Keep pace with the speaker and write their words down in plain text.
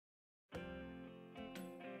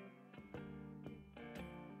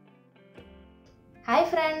Hi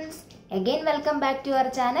friends, again welcome back to our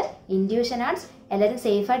channel Intuition Arts. എല്ലാവരും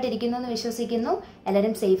safe ആയിട്ട് ഇരിക്കുന്നു എന്ന് വിശ്വസിക്കുന്നു.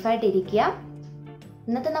 എല്ലാവരും സേഫ് ആയിട്ട് ഇരിക്കുക.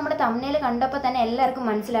 ഇന്നത്തെ നമ്മുടെ തംബ്നെയിൽ കണ്ടപ്പോൾ തന്നെ എല്ലാവർക്കും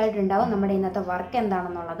മനസ്സിലായിട്ടുണ്ടാവും നമ്മുടെ ഇന്നത്തെ വർക്ക്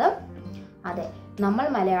എന്താണെന്നുള്ളത്. അതെ, നമ്മൾ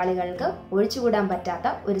മലയാളികൾക്ക് ഒഴിച്ചുകൂടാൻ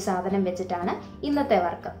പറ്റാത്ത ഒരു സാധനം വെച്ചിട്ടാണ് ഇന്നത്തെ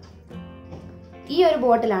വർക്ക്. ഈ ഒരു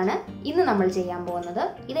ബോട്ടിലാണ് ഇന്ന് നമ്മൾ ചെയ്യാൻ പോകുന്നത്.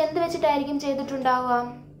 ഇത് എന്ത് വെച്ചിട്ടായിരിക്കും ചെയ്തിട്ടുണ്ടാവുക?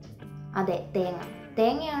 അതെ, തേങ്ങ.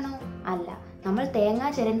 തേങ്ങയാണോ? അല്ല, നമ്മൾ തേങ്ങ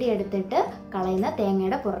ചിരണ്ടി എടുത്തിട്ട് കളയുന്ന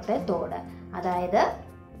തേങ്ങയുടെ പുറത്തെ തോട്, അതായത്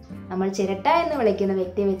നമ്മൾ ചിരട്ട എന്ന് വിളിക്കുന്ന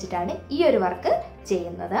വ്യക്തിയെ വെച്ചിട്ടാണ് ഈ ഒരു വർക്ക്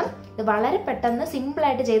ചെയ്യുന്നത്. ഇത് വളരെ പെട്ടെന്ന്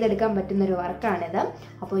സിമ്പിളായിട്ട് ചെയ്തെടുക്കാൻ പറ്റുന്ന ഒരു വർക്കാണിത്.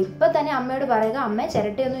 അപ്പോൾ ഇപ്പം തന്നെ അമ്മയോട് പറയുക, അമ്മ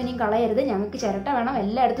ചിരട്ടയൊന്നും ഇനിയും കളയരുത്, ഞങ്ങൾക്ക് ചിരട്ട വേണം,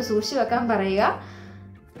 എല്ലായിടത്തും സൂക്ഷിച്ച് വെക്കാൻ പറയുക.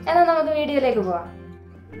 എന്നാൽ നമുക്ക് വീഡിയോയിലേക്ക് പോവാം.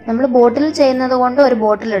 നമ്മൾ ബോട്ടിൽ ചെയ്യുന്നത് കൊണ്ട് ഒരു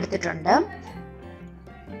ബോട്ടിൽ എടുത്തിട്ടുണ്ട്.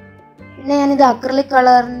 പിന്നെ ഞാനിത് അക്രിലിക്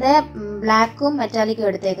കളറിന്റെ ബ്ലാക്കും മെറ്റാലിക്കും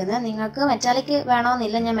എടുത്തേക്കുന്നത്. നിങ്ങൾക്ക് മെറ്റാലിക്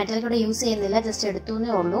വേണമെന്നില്ല, ഞാൻ മെറ്റാലിക് ഇവിടെ യൂസ് ചെയ്യുന്നില്ല, ജസ്റ്റ് എടുത്തു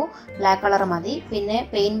എന്നേ ഉള്ളൂ. ബ്ലാക്ക് കളർ മതി. പിന്നെ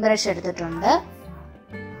പെയിന്റ് ബ്രഷ് എടുത്തിട്ടുണ്ട്.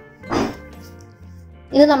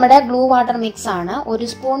 ഇത് നമ്മുടെ ഗ്ലൂ വാട്ടർ മിക്സ് ആണ്.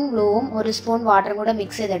 1 സ്പൂൺ ഗ്ലൂവും 1 സ്പൂൺ വാട്ടറും കൂടെ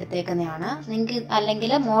മിക്സ് ചെയ്ത് എടുത്തേക്കുന്നതാണ്. നിങ്ങൾക്ക്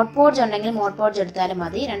അല്ലെങ്കിൽ മോഡ് പോഡ്ജ് ഉണ്ടെങ്കിൽ മോഡ് പോഡ്ജ് എടുത്താലും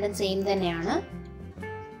മതി, രണ്ടും സെയിം തന്നെയാണ്.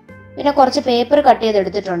 പിന്നെ കുറച്ച് പേപ്പർ കട്ട് ചെയ്ത്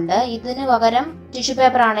എടുത്തിട്ടുണ്ട്. ഇതിന് പകരം ടിഷ്യൂ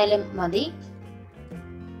പേപ്പർ ആണേലും മതി.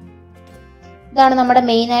 ഇതാണ് നമ്മുടെ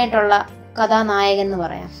മെയിൻ ആയിട്ടുള്ള കഥാനായകൻ എന്ന്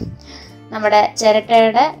പറയാം. നമ്മുടെ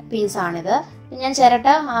ചിരട്ടയുടെ പീസാണിത്. ഞാൻ ചിരട്ട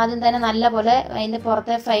ആദ്യം തന്നെ നല്ലപോലെ അതിൻ്റെ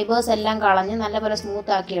പുറത്തെ ഫൈബേഴ്സ് എല്ലാം കളഞ്ഞ് നല്ലപോലെ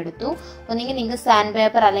സ്മൂത്ത് ആക്കി എടുത്തു. ഒന്നെങ്കിൽ നിങ്ങൾക്ക് സാൻഡ്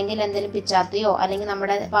പേപ്പർ അല്ലെങ്കിൽ എന്തെങ്കിലും പിച്ചാത്തിയോ അല്ലെങ്കിൽ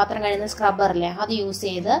നമ്മുടെ പാത്രം കഴിയുന്ന സ്ക്രബ്ബറില്ലേ അത് യൂസ്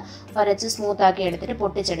ചെയ്ത് വരച്ച് സ്മൂത്ത് ആക്കി എടുത്തിട്ട്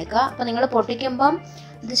പൊട്ടിച്ചെടുക്കുക. അപ്പോൾ നിങ്ങൾ പൊട്ടിക്കുമ്പം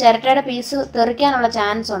ഇത് ചിരട്ടയുടെ പീസ് തെറിക്കാനുള്ള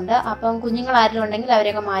ചാൻസ് ഉണ്ട്. അപ്പം കുഞ്ഞുങ്ങൾ ആരെങ്കിലും ഉണ്ടെങ്കിൽ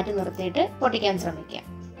അവരെയൊക്കെ മാറ്റി നിർത്തിയിട്ട് പൊട്ടിക്കാൻ ശ്രമിക്കുക.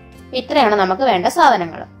 ഇത്രയാണ് നമുക്ക് വേണ്ട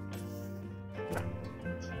സാധനങ്ങൾ.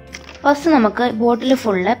 ഫസ്റ്റ് നമുക്ക് ബോട്ടിൽ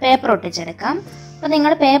ഫുള്ള് പേപ്പർ ഒട്ടിച്ചെടുക്കാം. അപ്പോൾ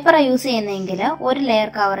നിങ്ങൾ പേപ്പർ യൂസ് ചെയ്യുന്നതെങ്കിൽ 1 ലെയർ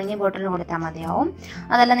കവറിങ് ബോട്ടിലിന് കൊടുത്താൽ മതിയാവും.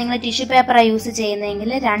 അതല്ല നിങ്ങൾ ടിഷ്യൂ പേപ്പർ യൂസ്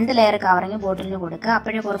ചെയ്യുന്നതെങ്കിൽ 2 ലെയർ കവറിങ് ബോട്ടിലിന് കൊടുക്കുക.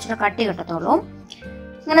 അപ്പോഴേ കുറച്ചുകൂടെ കട്ടി കിട്ടത്തുള്ളൂ.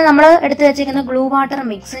 ഇങ്ങനെ നമ്മൾ എടുത്തു വെച്ചിരിക്കുന്ന ഗ്ലൂ വാട്ടർ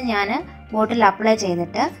മിക്സ് ഞാൻ ബോട്ടിൽ അപ്ലൈ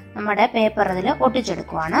ചെയ്തിട്ട് നമ്മുടെ പേപ്പർ അതിൽ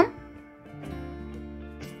ഒട്ടിച്ചെടുക്കുവാണ്.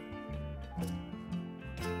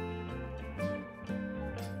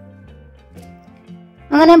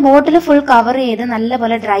 അങ്ങനെ ബോട്ടിൽ ഫുൾ കവർ ചെയ്ത്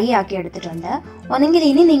നല്ലപോലെ ഡ്രൈ ആക്കി എടുത്തിട്ടുണ്ട്. ഒന്നെങ്കിൽ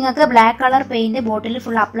ഇനി നിങ്ങൾക്ക് ബ്ലാക്ക് കളർ പെയിന്റ് ബോട്ടിൽ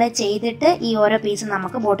ഫുൾ അപ്ലൈ ചെയ്തിട്ട് ഈ ഓരോ പീസ്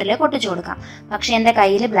നമുക്ക് ബോട്ടിലേക്ക് ഒട്ടിച്ചു കൊടുക്കാം. പക്ഷെ എൻ്റെ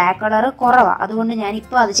കയ്യിൽ ബ്ലാക്ക് കളർ കുറവാണ്, അതുകൊണ്ട് ഞാൻ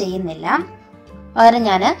ഇപ്പോൾ അത് ചെയ്യുന്നില്ല. പകരം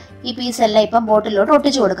ഞാൻ ഈ പീസ് എല്ലാം ഇപ്പം ബോട്ടിലോട്ട്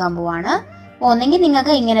ഒട്ടിച്ചു കൊടുക്കാൻ പോവാണ്. ഒന്നെങ്കിൽ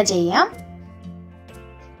നിങ്ങൾക്ക് ഇങ്ങനെ ചെയ്യാം.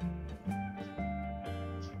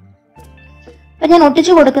 അപ്പൊ ഞാൻ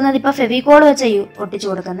ഒട്ടിച്ചു കൊടുക്കുന്നത് ഇപ്പൊ ഫെവിക്കോൾ വെച്ച് ഒട്ടിച്ചു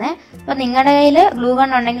കൊടുക്കുന്നത്. അപ്പൊ നിങ്ങളുടെ കയ്യിൽ ഗ്ലൂ ഗൺ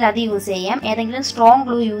ഉണ്ടെങ്കിൽ അത് യൂസ് ചെയ്യാം. ഏതെങ്കിലും സ്ട്രോങ്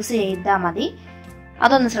ഗ്ലൂ യൂസ് ചെയ്താൽ മതി,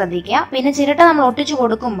 അതൊന്ന് ശ്രദ്ധിക്കുക. പിന്നെ ചിരട്ട നമ്മൾ ഒട്ടിച്ചു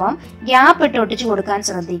കൊടുക്കുമ്പോൾ ഗ്യാപ്പ് ഇട്ട് ഒട്ടിച്ചു കൊടുക്കാൻ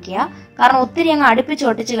ശ്രദ്ധിക്കുക. കാരണം ഒത്തിരി അങ്ങ് അടുപ്പിച്ച്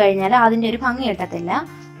ഒട്ടിച്ചു കഴിഞ്ഞാൽ അതിന്റെ ഒരു ഭംഗി കിട്ടത്തില്ല.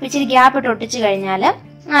 അപ്പൊ ഇച്ചിരി ഗ്യാപ്പ് ഇട്ട് ഒട്ടിച്ചു കഴിഞ്ഞാൽ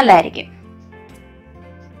നല്ലതായിരിക്കും.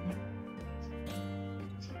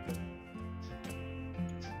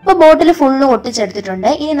 ഇപ്പൊ ബോട്ടിൽ ഫുള്ള് ഒട്ടിച്ചെടുത്തിട്ടുണ്ട്.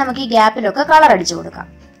 ഇനി നമുക്ക് ഈ ഗ്യാപ്പിലൊക്കെ കളർ അടിച്ചു കൊടുക്കാം.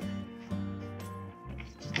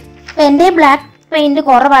 എന്റെ ബ്ലാക്ക് പെയിന്റ്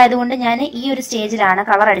കുറവായതുകൊണ്ട് ഞാൻ ഈ ഒരു സ്റ്റേജിലാണ്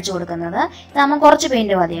കളർ അടിച്ചു കൊടുക്കുന്നത്. ഇതാകുമ്പോൾ കുറച്ച്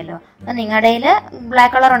പെയിന്റ് മതിയല്ലോ. അപ്പൊ നിങ്ങളുടെ കയ്യിൽ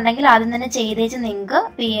ബ്ലാക്ക് കളർ ഉണ്ടെങ്കിൽ ആദ്യം തന്നെ ചെയ്തേച്ച് നിങ്ങൾക്ക്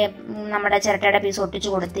നമ്മുടെ ചിരട്ടയുടെ പീസ് ഒട്ടിച്ചു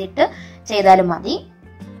കൊടുത്തിട്ട് ചെയ്താലും മതി.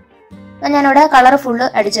 അപ്പൊ ഞാനിവിടെ കളർ ഫുള്ള്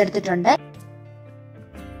അടിച്ചെടുത്തിട്ടുണ്ട്.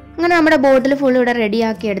 അങ്ങനെ നമ്മുടെ ബോട്ടിൽ ഫുള്ള് ഇവിടെ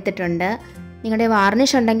റെഡിയാക്കി എടുത്തിട്ടുണ്ട്. നിങ്ങളുടെ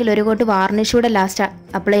വാർണിഷ് ഉണ്ടെങ്കിൽ ഒരു കോട്ട് വാർണിഷ് കൂടെ ലാസ്റ്റ്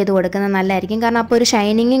അപ്ലൈ ചെയ്ത് കൊടുക്കുന്നത് നല്ലതായിരിക്കും. കാരണം അപ്പോൾ ഒരു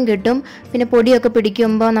ഷൈനിങ്ങും കിട്ടും. പിന്നെ പൊടിയൊക്കെ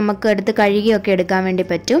പിടിക്കുമ്പോൾ നമുക്ക് എടുത്ത് കഴുകിയൊക്കെ എടുക്കാൻ വേണ്ടി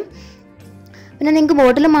പറ്റും. പിന്നെ നിങ്ങൾക്ക്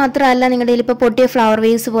ബോട്ടിൽ മാത്രമല്ല, നിങ്ങളുടെ കയ്യിൽ ഇപ്പോൾ പൊട്ടിയ ഫ്ലവർ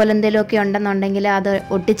വേസ് പോലെ എന്തെങ്കിലുമൊക്കെ ഉണ്ടെന്നുണ്ടെങ്കിൽ അത്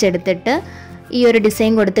ഒട്ടിച്ചെടുത്തിട്ട് ഈ ഒരു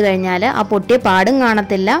ഡിസൈൻ കൊടുത്തു കഴിഞ്ഞാൽ ആ പൊട്ടിയ പാടും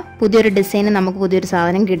കാണത്തില്ല, പുതിയൊരു ഡിസൈന് നമുക്ക് പുതിയൊരു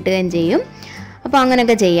സാധനം കിട്ടുകയും ചെയ്യും. അപ്പോൾ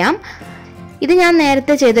അങ്ങനെയൊക്കെ ചെയ്യാം. ഇത് ഞാൻ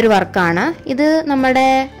നേരത്തെ ചെയ്തൊരു വർക്കാണ്. ഇത് നമ്മുടെ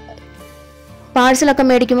പാഴ്സലൊക്കെ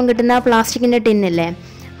മേടിക്കുമ്പോൾ കിട്ടുന്ന പ്ലാസ്റ്റിക്കിൻ്റെ ടിന്നില്ലേ,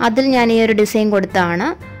 അതിൽ ഞാൻ ഈ ഒരു ഡിസൈൻ കൊടുത്താണ്.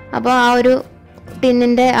 അപ്പോൾ ആ ഒരു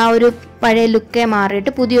ടിന്നിൻ്റെ ആ ഒരു പഴയ ലുക്കേ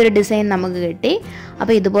മാറിയിട്ട് പുതിയൊരു ഡിസൈൻ നമുക്ക് കിട്ടി.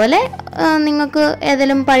 അപ്പോൾ ഇതുപോലെ നിങ്ങൾക്ക്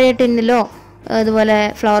ഏതെങ്കിലും പഴയ ടിന്നിലോ ഇതുപോലെ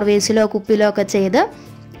ഫ്ലവർ വേസിലോ കുപ്പിയിലോ ഒക്കെ ചെയ്ത്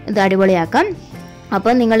ഇത് അടിപൊളിയാക്കാം.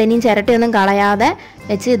 അപ്പോൾ നിങ്ങൾ ഇനിയും ചിരട്ടയൊന്നും കളയാതെ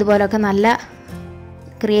വെച്ച് ഇതുപോലൊക്കെ നല്ല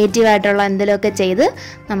ക്രിയേറ്റീവായിട്ടുള്ള എന്തെങ്കിലുമൊക്കെ ചെയ്ത്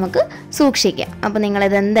നമുക്ക് സൂക്ഷിക്കാം. അപ്പോൾ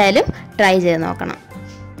നിങ്ങളിത് എന്തായാലും ട്രൈ ചെയ്ത് നോക്കണം.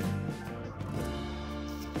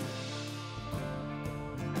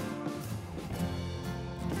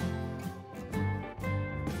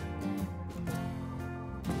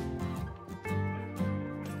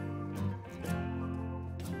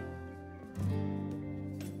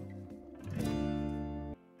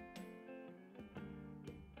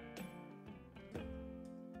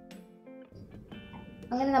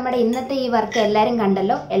 അങ്ങനെ നമ്മുടെ ഇന്നത്തെ ഈ വർക്ക് എല്ലാവരും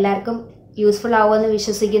കണ്ടല്ലോ. എല്ലാവർക്കും യൂസ്ഫുൾ ആവുമെന്ന്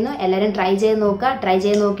വിശ്വസിക്കുന്നു. എല്ലാവരും ട്രൈ ചെയ്ത് നോക്കുക. ട്രൈ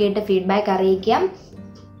ചെയ്ത് നോക്കിയിട്ട് ഫീഡ്ബാക്ക് അറിയിക്കാം.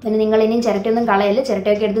 പിന്നെ നിങ്ങൾ ഇനിയും ചിരട്ടയൊന്നും കളയല്ല.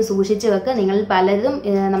 ചിരട്ടയൊക്കെ എടുത്ത് സൂക്ഷിച്ച് വെക്കുക. നിങ്ങൾ പലരും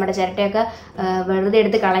നമ്മുടെ ചിരട്ടയൊക്കെ വെറുതെ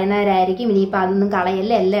എടുത്ത് കളയുന്നവരായിരിക്കും. ഇനിയിപ്പോൾ അതൊന്നും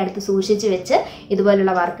കളയല്ല. എല്ലാം എടുത്ത് സൂക്ഷിച്ച് വെച്ച്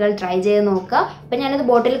ഇതുപോലുള്ള വർക്കുകൾ ട്രൈ ചെയ്ത് നോക്കുക. ഇപ്പം ഞാനത്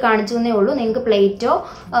ബോട്ടിൽ കാണിച്ചു എന്നേ ഉള്ളൂ. നിങ്ങൾക്ക് പ്ലേറ്റോ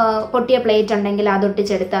പൊട്ടിയ പ്ലേറ്റ് ഉണ്ടെങ്കിൽ അത്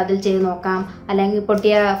ഒട്ടിച്ചെടുത്ത് അതിൽ ചെയ്ത് നോക്കാം. അല്ലെങ്കിൽ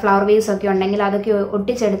പൊട്ടിയ ഫ്ലവർ വേസ് ഒക്കെ ഉണ്ടെങ്കിൽ അതൊക്കെ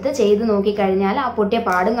ഒട്ടിച്ചെടുത്ത് ചെയ്ത് നോക്കിക്കഴിഞ്ഞാൽ ആ പൊട്ടിയ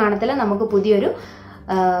പാടും കാണത്തില്ല. നമുക്ക് പുതിയൊരു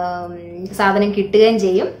സാധനം കിട്ടുകയും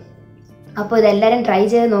ചെയ്യും. അപ്പോൾ ഇതെല്ലാവരും ട്രൈ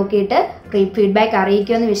ചെയ്ത് നോക്കിയിട്ട് ഫീഡ്ബാക്ക്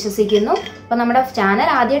അറിയിക്കുമെന്ന് വിശ്വസിക്കുന്നു. അപ്പോൾ നമ്മുടെ ചാനൽ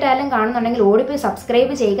ആദ്യമായിട്ടായാലും കാണുന്നുണ്ടെങ്കിൽ ഓടിപ്പോയി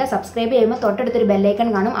സബ്സ്ക്രൈബ് ചെയ്യുക. സബ്സ്ക്രൈബ് ചെയ്യുമ്പോൾ തൊട്ടടുത്തൊരു ബെല്ലൈക്കൺ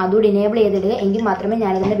കാണും. അതുകൂടി ഇനേബിൾ ചെയ്തിടുക. എങ്കിൽ മാത്രമേ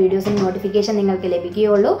ഞാനിതിൻ്റെ വീഡിയോസിന് നോട്ടിഫിക്കേഷൻ നിങ്ങൾക്ക്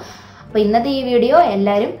ലഭിക്കുകയുള്ളൂ. അപ്പോൾ ഇന്നത്തെ ഈ വീഡിയോ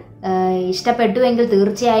എല്ലാവരും ഇഷ്ടപ്പെട്ടുവെങ്കിൽ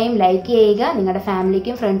തീർച്ചയായും ലൈക്ക് ചെയ്യുക. നിങ്ങളുടെ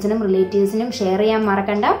ഫാമിലിക്കും ഫ്രണ്ട്സിനും റിലേറ്റീവ്സിനും ഷെയർ ചെയ്യാൻ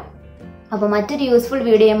മറക്കണ്ട. അപ്പോൾ മറ്റൊരു യൂസ്ഫുൾ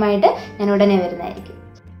വീഡിയോയുമായിട്ട് ഞാൻ ഉടനെ വരുന്നതായിരിക്കും.